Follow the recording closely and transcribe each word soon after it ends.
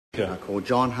I call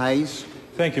John Hayes.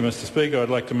 Thank you, Mr Speaker. I'd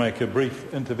like to make a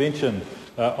brief intervention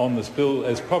on this bill,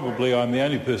 as probably I'm the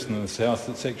only person in this House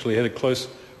that's actually had a close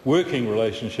working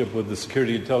relationship with the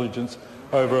Security Intelligence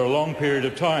over a long period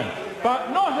of time.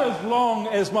 But not as long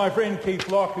as my friend Keith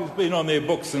Locke, who's been on their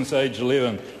books since age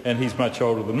 11, and he's much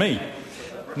older than me.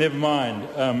 Never mind,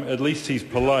 at least he's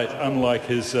polite, unlike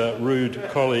his rude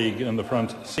colleague in the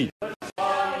front seat.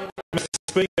 Mr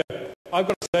Speaker, I've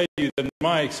got to say to you that in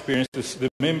my experience, the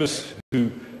members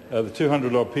who, the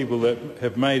 200-odd people that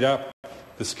have made up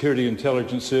the Security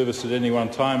Intelligence Service at any one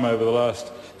time over the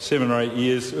last 7 or 8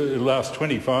 years, last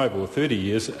 25 or 30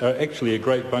 years, are actually a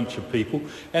great bunch of people.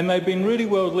 And they've been really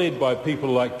well led by people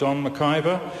like Don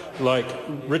McIver, like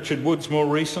Richard Woods more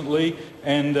recently,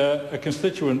 and a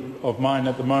constituent of mine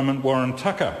at the moment, Warren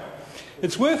Tucker.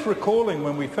 It's worth recalling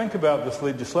when we think about this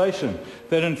legislation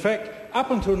that, in fact, up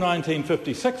until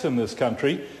 1956 in this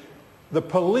country, the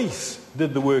police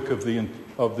did the work of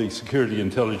the Security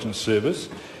Intelligence Service,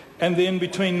 and then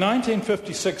between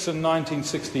 1956 and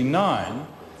 1969,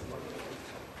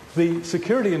 the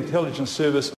Security Intelligence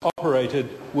Service operated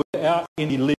without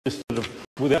any legislative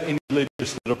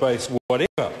base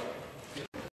whatever.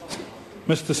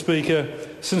 Mr Speaker,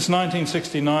 since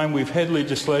 1969 we've had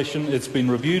legislation, it's been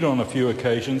reviewed on a few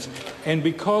occasions, and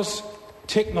because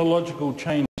technological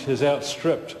change has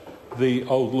outstripped the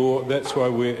old law, that's why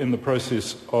we're in the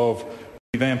process of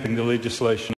revamping the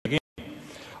legislation again.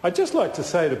 I'd just like to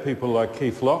say to people like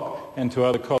Keith Locke and to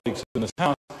other colleagues in this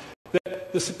House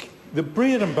that the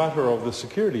bread and butter of the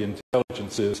Security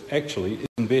Intelligence Service actually is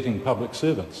in vetting public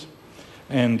servants.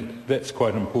 And that's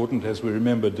quite important, as we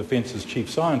remember Defence's chief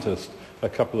scientist a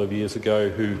couple of years ago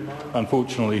who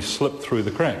unfortunately slipped through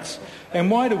the cracks.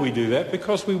 And why do we do that?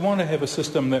 Because we want to have a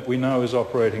system that we know is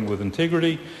operating with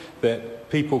integrity, that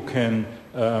people can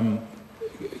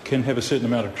have a certain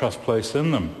amount of trust placed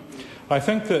in them. I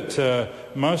think that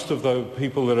most of the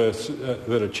people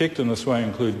that are checked in this way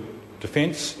include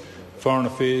Defence, Foreign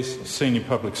Affairs, senior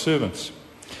public servants.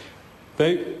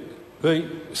 The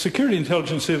Security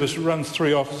Intelligence Service runs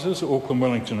 3 offices, Auckland,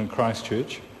 Wellington and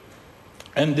Christchurch,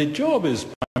 and their job is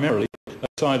primarily,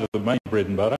 aside of the main bread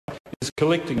and butter, is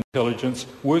collecting intelligence,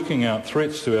 working out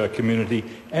threats to our community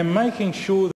and making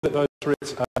sure that those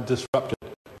threats are disrupted.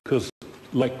 Because,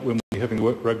 like when we're having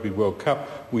the Rugby World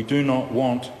Cup, we do not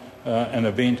want an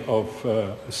event of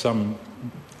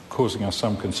causing us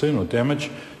some concern or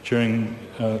damage during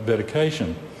that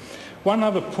occasion. One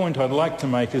other point I'd like to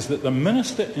make is that the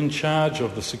Minister in charge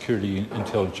of the Security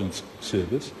Intelligence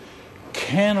Service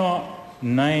cannot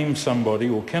name somebody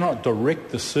or cannot direct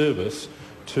the service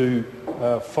to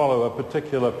follow a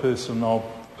particular person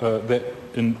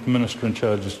that the Minister in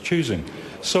charge is choosing.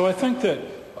 So I think that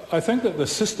the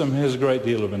system has a great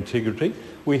deal of integrity.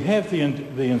 We have the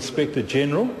Inspector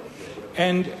General,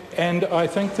 and I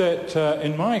think that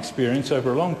in my experience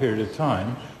over a long period of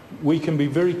time, we can be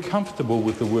very comfortable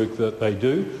with the work that they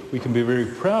do, we can be very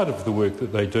proud of the work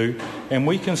that they do, and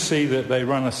we can see that they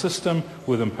run a system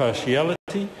with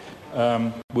impartiality,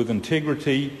 with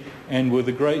integrity, and with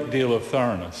a great deal of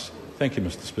thoroughness. Thank you,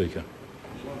 Mr Speaker.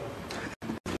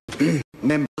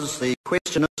 Members, the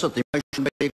question is that the motion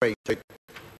be agreed to.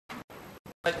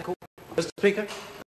 Mr Speaker.